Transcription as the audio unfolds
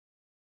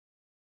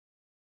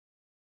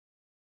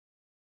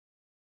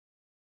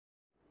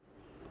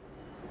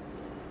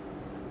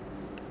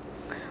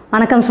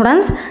வணக்கம்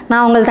ஸ்டூடெண்ட்ஸ்,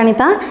 நான் உங்கள்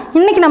தனிதா.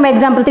 இன்னைக்கு நம்ம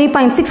எக்ஸாம்பிள்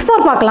 3.64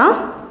 பார்க்கலாம்.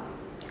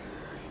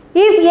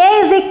 If A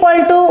is equal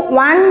to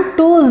 1,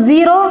 2,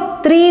 0,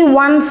 3,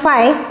 1,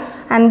 5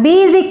 and B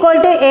is equal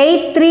to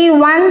 8, 3,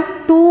 1,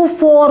 2,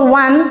 4,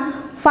 1,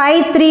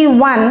 5, 3,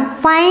 1,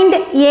 find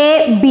A,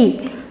 B.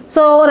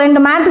 So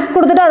ரெண்டு மேட்ரிக்ஸ்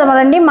கொடுத்துட்டு அதை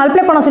ரெண்டையும்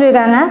மல்டிப்ளை பண்ண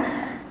சொல்லியிருக்காங்க.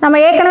 நம்ம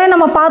ஏற்கனவே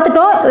நம்ம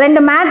பார்த்துட்டோம்,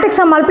 ரெண்டு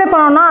மேட்ரிக்ஸை மல்டிப்ளை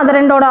பண்ணோம்னா அது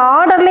ரெண்டோட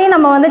ஆர்டர்லேயும்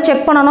நம்ம வந்து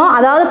செக் பண்ணணும்.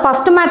 அதாவது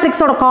ஃபஸ்ட்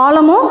மேட்ரிக்ஸோட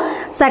காலமும்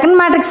செகண்ட்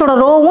மேட்ரிக்ஸோட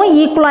ரோவும்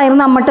ஈக்குவலாக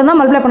இருந்தால் மட்டும்தான்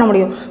மல்டிப்ளை பண்ண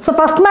முடியும். ஸோ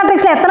ஃபஸ்ட்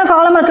மேட்ரிக்ஸில் எத்தனை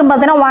காலம் இருக்குன்னு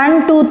பார்த்தீங்கன்னா 1,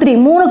 2, 3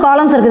 3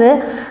 காலம்ஸ் இருக்குது.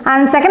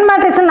 அண்ட் செகண்ட்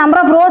மேட்ரிக்ஸில்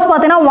நம்பர் ஆஃப் ரோஸ்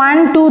பார்த்தீங்கன்னா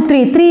 1, 2,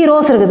 3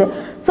 ரோஸ் இருக்குது.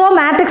 So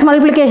matrix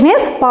multiplication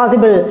is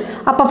possible.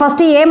 அப்போ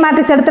ஃபஸ்ட்டு ஏ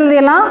மேட்ரிக்ஸ்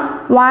எடுத்துலாம்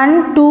 1,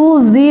 2,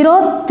 0,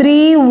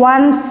 3,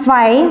 1,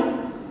 5.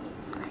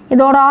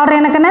 இதோட ஆர்டர்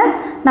எனக்குன்னு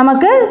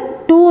நமக்கு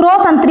 2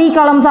 rows and 3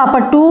 columns. அப்போ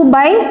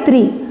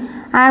 2/3.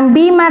 and B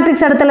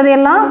மேட்ரிக்ஸ் எடுத்துள்ளது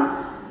எல்லாம்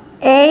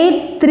 8,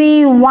 3,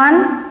 1,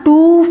 2,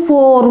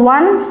 4,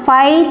 1,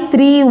 5,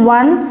 3,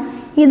 1.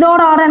 இதோட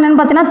ஆர்டர் என்னன்னு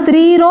பார்த்தீங்கன்னா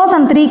 3 rows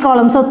and 3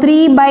 columns. ஸோ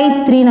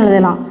 3/3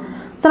 எழுதலாம்.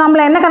 ஸோ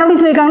நம்மளை என்ன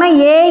கண்டுபிடிச்சு சொல்லியிருக்காங்கன்னா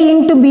A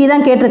into B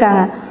தான்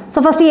கேட்டிருக்காங்க. ஸோ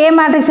ஃபஸ்ட்டு A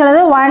மேட்ரிக்ஸ்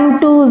எழுது 1,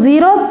 2,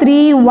 0,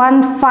 3, 1,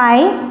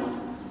 5.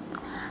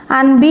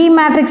 and B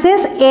matrix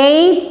is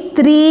 8,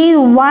 3,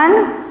 1,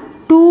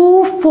 2,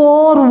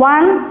 4,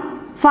 1,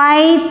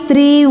 5,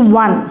 3,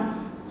 1.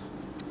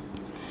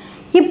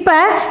 இப்போ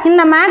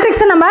இந்த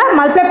மேட்ரிக்ஸை நம்ம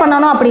மல்டிப்ளை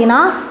பண்ணணும் அப்படின்னா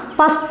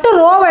ஃபஸ்ட்டு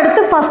ரோவை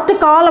எடுத்து ஃபஸ்ட்டு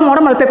காலமோட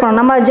மல்டிப்ளை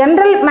பண்ணணும். நம்ம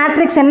ஜென்ரல்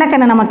மேட்ரிக்ஸ் என்ன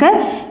கண்ணு நமக்கு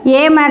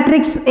A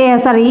matrix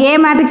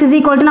is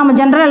equal to நம்ம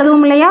ஜென்ரல்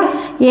எழுதுவோம் இல்லையா,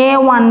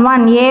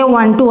 A11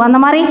 A12 அந்த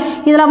மாதிரி.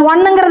 இதில்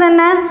ஒன்னுங்கிறது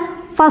என்ன,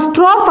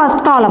 ஃபஸ்ட் ரோ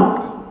ஃபஸ்ட் காலம்,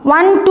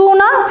 1,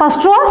 2னா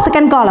ஃபஸ்ட் ரோ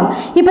செகண்ட் காலம்.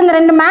 இப்போ இந்த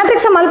ரெண்டு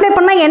மேட்ரிக்ஸை மல்டிப்ளை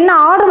பண்ணால் என்ன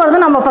ஆர்டர்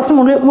வருது நம்ம ஃபஸ்ட்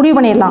முடிவு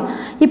பண்ணிடலாம்.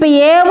 இப்போ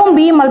ஏவும்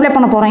பியும் மல்டிப்ளை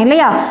பண்ண போகிறோம்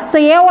இல்லையா. ஸோ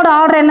ஏவோட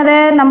ஆர்டர் என்னது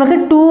நம்மளுக்கு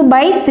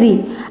 2/3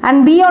 அண்ட்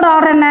பியோட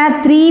ஆர்டர் என்ன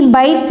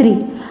 3/3.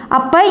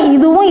 அப்போ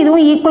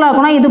இதுவும் ஈக்குவலாக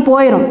இருக்கணும், இது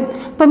போயிடும்.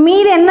 இப்போ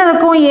மீது என்ன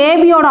இருக்கும்,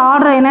 ஏபியோட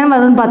ஆர்டர் என்னென்னு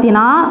வருதுன்னு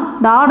பார்த்தீங்கன்னா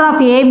த ஆர்டர்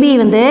ஆஃப் ஏபி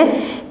வந்து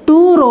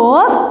 2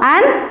 rows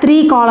and 3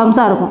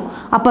 columns-ஆக இருக்கும்.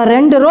 அப்போ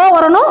 2 row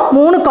வரணும்,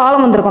 3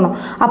 column வந்திருக்கணும்.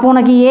 அப்போ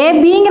உனக்கு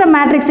ஏபிங்கிற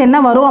மேட்ரிக்ஸ் என்ன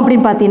வரும்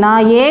அப்படின்னு பார்த்தீங்கன்னா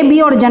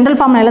ஏபியோட ஜென்ரல்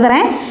ஃபார்ம்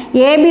எழுதுகிறேன்.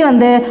 ஏபி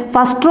வந்து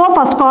ஃபஸ்ட் ரோ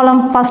ஃபஸ்ட்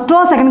காலம், first row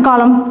second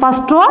column,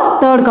 first row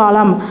third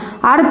காலம்.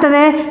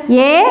 அடுத்தது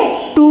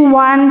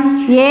A21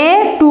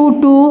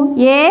 A22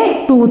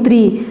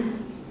 A23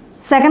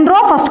 second row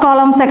first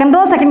காலம், second row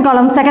second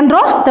column, second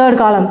row third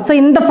காலம். ஸோ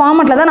இந்த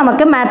ஃபார்மெட்டில் தான்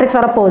நமக்கு மேட்ரிக்ஸ்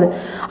வரப்போகுது.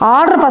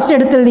 ஆர்டர் ஃபஸ்ட்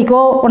எடுத்து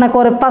எழுதிக்கோ. உனக்கு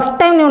ஒரு ஃபஸ்ட்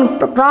டைம் நீ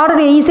உனக்கு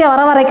ஆர்டர் ஈஸியாக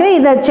வர வரைக்கும்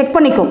இதை செக்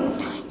பண்ணிக்கோ.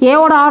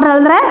 ஏவோட ஆர்டர்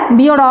எழுதுற,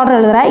 பியோட ஆர்டர்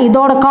எழுதுற,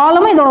 இதோட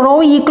காலமும் இதோட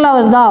ரோவும் ஈக்குவலாக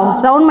வருதா,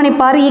 ரவுண்ட் பண்ணி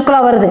பாரு,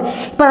 ஈக்குவலாக வருது.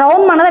 இப்போ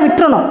ரவுண்ட் பண்ணதை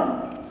விட்டுறணும்.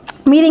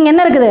 மீதிங்க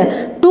என்ன இருக்குது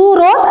 2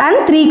 rows and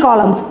 3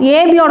 columns.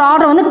 ஏபியோட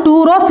ஆர்டர் வந்து 2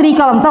 rows 3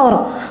 columns தான்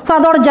வரும். ஸோ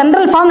அதோட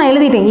ஜென்ரல் ஃபார்ம் நான்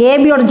எழுதிட்டேன்.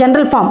 ஏபியோட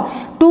general form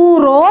 2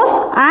 rows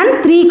and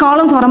 3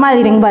 columns வர மாதிரி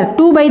எழுதிட்டேங்க பாரு.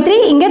 2/3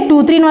 இங்கே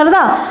 2/3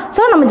 வருதா.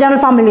 ஸோ நம்ம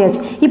ஜென்ரல் ஃபார்ம்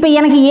எழுதியாச்சு. இப்போ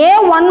எனக்கு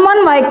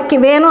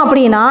A11 வேணும்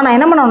அப்படின்னா நான்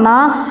என்ன பண்ணணும்னா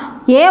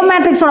ஏ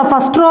மேட்ரிக்ஸோட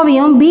ஃபஸ்ட்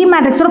ரோவையும் பி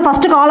மேட்ரிக்ஸோட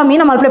ஃபஸ்ட்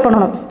காலமையும் நம்ம மல்டிப்ளை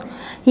பண்ணணும்.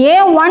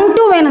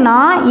 A12 வேணும்னா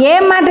ஏ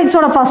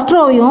மேட்ரிக்ஸோட ஃபஸ்ட்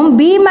ரோவையும்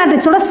பி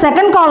மேட்ரிக்ஸோட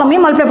செகண்ட்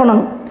காலமையும் மல்டிப்ளை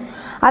பண்ணணும்.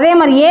 அதே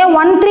மாதிரி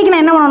A13க்கு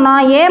நான் என்ன பண்ணணும்னா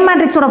ஏ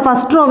மேட்ரிக்ஸோட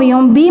ஃபஸ்ட்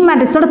ரோவையும் பி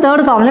மேட்ரிக்ஸோட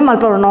தேர்ட் காலமையும்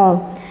மல்டிப்ளை பண்ணணும்.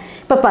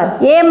 இப்போ பார்,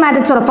 ஏ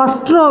மேட்ரிக்ஸோட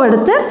ஃபஸ்ட் ரோ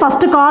எடுத்து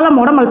ஃபஸ்ட்டு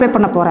காலமோட மல்டிப்ளை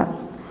பண்ண போகிறேன்.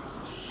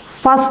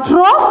 ஃபஸ்ட்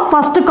ரோ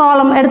ஃபஸ்ட்டு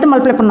காலம் எடுத்து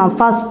மல்டிப்ளை பண்ணோம்.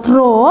 ஃபஸ்ட்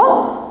ரோ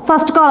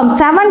ஃபஸ்ட் காலம்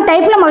 7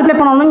 டைப்பில் மல்டிப்ளை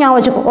பண்ணணும்னு ஞாபகம்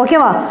வச்சுக்கோ,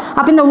 ஓகேவா.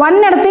 அப்போ இந்த 1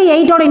 எடுத்து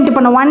 8ஓட இன்ட்டு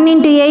பண்ணோம். 1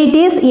 × 8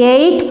 is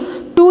 8,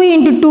 2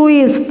 × 2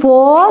 is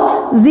 4,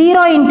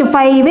 0 ×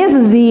 5 is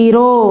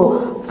 0.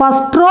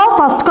 First row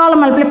first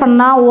காலம் மல்டிப்ளை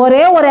பண்ணால்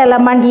ஒரே ஒரு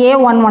எலமெண்ட்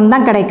A11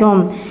 தான் கிடைக்கும்.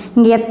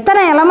 இங்கே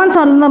எத்தனை எலமெண்ட்ஸ்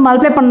வந்து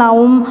மல்டிப்ளை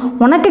பண்ணாலும்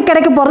உனக்கு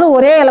கிடைக்க போகிறது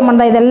ஒரே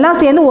எலமெண்ட் தான். இதெல்லாம்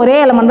சேர்ந்து ஒரே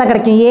எலமெண்ட் தான்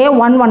கிடைக்கும்.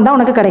 A11 தான்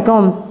உனக்கு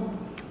கிடைக்கும்.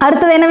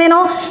 அடுத்தது என்ன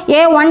வேணும்,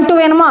 A12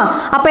 வேணுமா.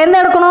 அப்போ எந்த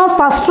எடுக்கணும்,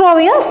 ஃபஸ்ட்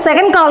ரோவையும்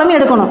செகண்ட் காலமும்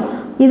எடுக்கணும்.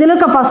 இதில்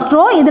இருக்க ஃபஸ்ட்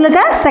ரோ, இதில்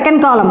இருக்க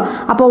செகண்ட் காலம்.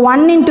 அப்போ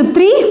 1 ×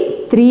 3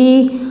 3,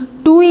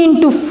 2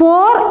 ×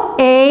 4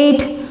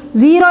 8,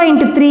 0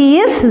 × 3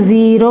 is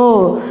 0.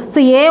 ஸோ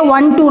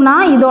A12னா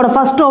இதோட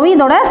ஃபஸ்ட் ரோவும்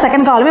இதோட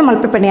செகண்ட் காலமே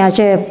மல்டிப்ளை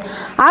பண்ணியாச்சு.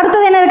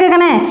 அடுத்தது என்ன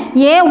இருக்குங்கண்ணே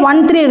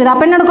A13 இருக்குது.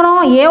 அப்போ என்ன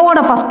எடுக்கணும், ஏவோட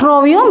ஃபஸ்ட்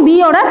ரோவையும்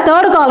பியோட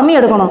தேர்ட் காலமையும்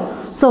எடுக்கணும்.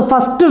 So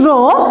first row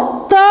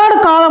third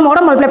காலமோட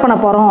multiply பண்ண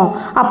போகிறோம்.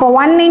 அப்போ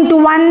 1 ×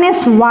 1 is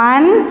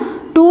 1,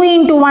 2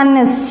 × 1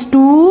 is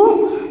 2,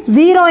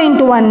 0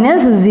 × 1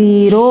 is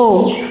 0.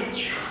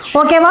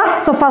 ஓகேவா.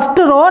 ஸோ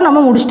ஃபஸ்ட்டு ரோ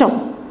நம்ம முடிச்சிட்டோம்.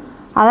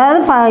 அதாவது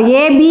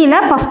ஏபியில்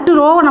ஃபஸ்ட்டு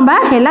ரோ நம்ம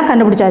எல்லாம்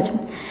கண்டுபிடிச்சாச்சு.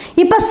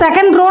 இப்போ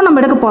செகண்ட் ரோ நம்ம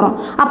எடுக்க போகிறோம்.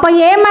 அப்போ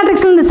ஏ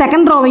மேட்ரிக்ஸ்லேருந்து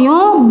செகண்ட்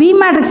ரோவையும் பி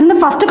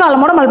மேட்ரிக்ஸ்லேருந்து ஃபஸ்ட்டு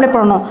காலமோட மல்டிப்ளை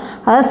பண்ணணும்.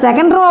 அதாவது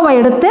செகண்ட் ரோவை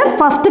எடுத்து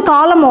ஃபஸ்ட்டு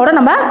காலமோட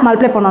நம்ம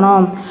மல்டிப்ளை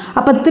பண்ணணும்.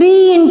 அப்போ 3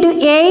 ×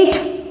 8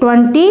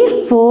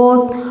 24,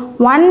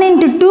 1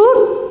 × 2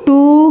 2,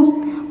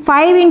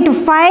 5 ×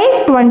 5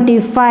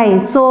 25.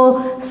 ஸோ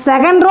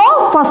செகண்ட் ரோ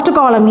ஃபஸ்ட்டு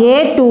காலம்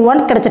A21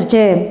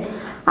 கிடச்சிருச்சு.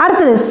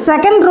 அடுத்தது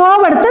செகண்ட்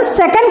ரோவை எடுத்து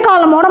செகண்ட்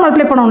காலமோட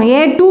மல்டிப்ளை பண்ணணும்.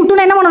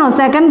 A22 என்ன பண்ணணும்,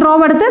 செகண்ட்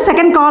ரோவை எடுத்து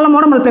செகண்ட்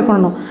காலமோட மல்டிப்ளை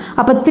பண்ணணும்.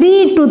 அப்போ 3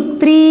 into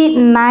 3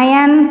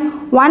 9,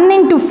 1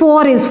 into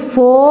 4 is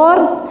 4,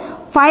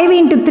 5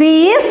 into 3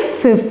 is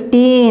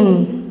 15.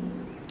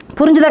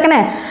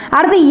 புரிஞ்சுதாக்கண்ணே?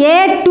 அடுத்து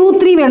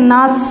A23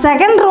 வேணும்னா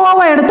செகண்ட்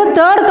ரோவை எடுத்து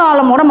தேர்ட்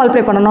காலமோட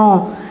மல்டிப்ளை பண்ணணும்.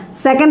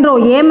 செகண்ட் ரோ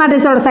A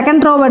மேட்ரிக்ஸோட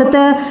செகண்ட் ரோவை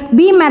எடுத்து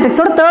B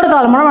மேட்ரிக்ஸோட தேர்ட்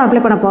காலமோட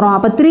மல்டிப்ளை பண்ண போகிறோம்.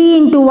 அப்போ 3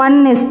 into 1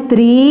 is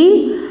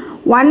 3,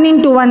 1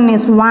 into 1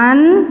 is 1,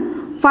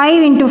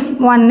 5 into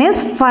 1 is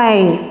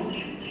 5.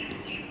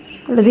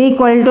 It is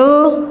equal to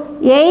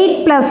 8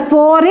 plus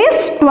 4 is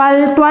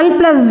 12, 12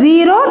 plus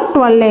 0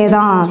 12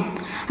 தான்.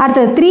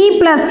 அடுத்து 3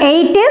 plus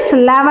 8 is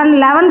 11,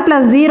 11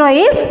 plus 0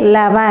 is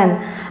 11.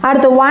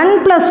 அடுத்து 1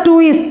 plus 2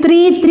 is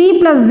 3, 3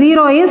 plus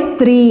 0 is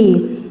 3.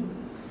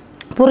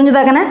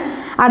 புரிஞ்சுதாக்கண்ணே?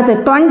 அடுத்து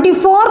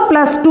 24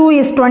 plus 2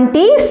 is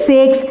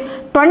 26,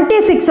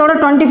 26 ஓட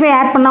 25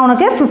 ஆட் பண்ணால்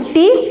உனக்கு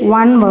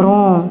 51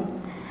 வரும்.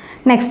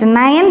 நெக்ஸ்ட்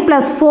 9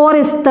 plus 4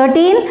 is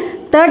 13,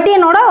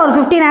 13 ஓட ஒரு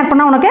 15 ஆட்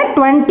பண்ணால் உனக்கு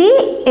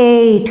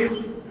 28.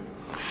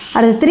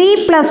 அடுத்து 3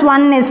 plus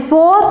 1 is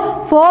 4,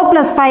 4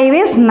 plus 5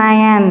 is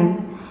 9.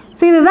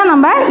 So இதுதான்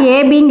நம்ம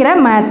ஏபிங்கிற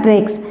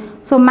மேட்ரிக்ஸ்.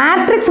 ஸோ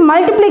மேட்ரிக்ஸ்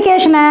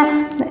மல்டிப்ளிகேஷனை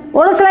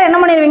ஒரு சில என்ன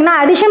பண்ணிடுவீங்கன்னா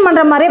அடிஷன்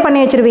பண்ணுற மாதிரியே பண்ணி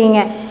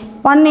வச்சுருவீங்க.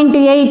 1 into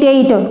 8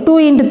 8, 2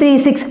 into 3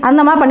 6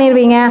 அந்த மாதிரி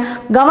பண்ணிடுவீங்க.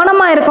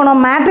 கவனமாக இருக்கணும்.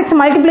 மேட்ரிக்ஸ்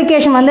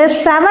மல்டிப்ளிகேஷன் வந்து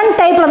 7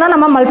 டைப்பில் தான்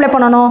நம்ம மல்டிப்ளை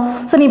பண்ணணும்.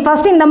 ஸோ நீ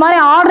ஃபஸ்ட்டு இந்த மாதிரி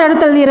ஆர்டர்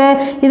எடுத்து எழுதிடு.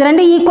 இது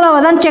ரெண்டு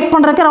ஈக்குவலாக தான் செக்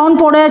பண்ணுறதுக்கு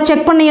ரவுண்ட் போடு,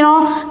 செக்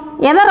பண்ணிடும்.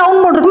 எதை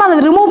ரவுண்ட் போட்டிருக்குமோ அதை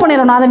ரிமூவ்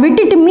பண்ணிடணும். அதை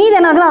விட்டுட்டு மீது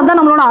என்ன இருக்குதோ அதுதான்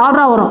நம்மளோட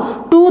ஆர்டராக வரும்.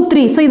 2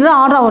 3. ஸோ இதுதான்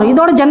ஆர்டராக வரும்.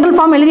 இதோட ஜென்ரல்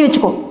ஃபார்ம் எழுதி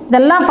வச்சுக்கோ.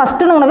 இதெல்லாம்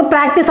ஃபஸ்ட்டு உனக்கு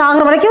ப்ராக்டிஸ்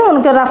ஆகிற வரைக்கும்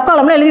உனக்கு ரஃப்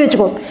காலமில் எழுதி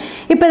வச்சுக்கோ.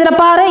 இப்போ இதில்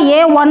பாரு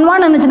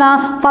A11 இருந்துச்சுன்னா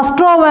ஃபஸ்ட்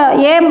ரோவை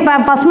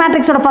first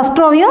மேட்ரிக்ஸோட first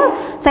ரோவையும்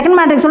second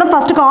மேட்ரிக்ஸோட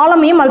first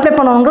காலமையும் multiply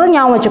பண்ணணுங்கிறது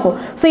ஞாபகம் வச்சுக்கோ.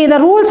 ஸோ இதை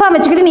ரூல்ஸாக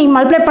வச்சுக்கிட்டு நீ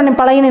மல்டிப்ளை பண்ணி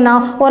பழகினா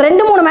ஒரு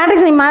 2 3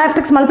 மேட்ரிக்ஸ் நீ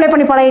மேட்ரிக்ஸ் மல்டிப்ளை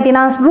பண்ணி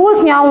பழகிட்டீங்கன்னா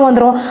ரூல்ஸ் ஞாபகம்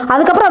வந்துடும்.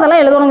 அதுக்கப்புறம்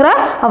அதெல்லாம் எழுதணுங்கிற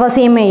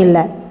அவசியமே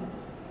இல்லை.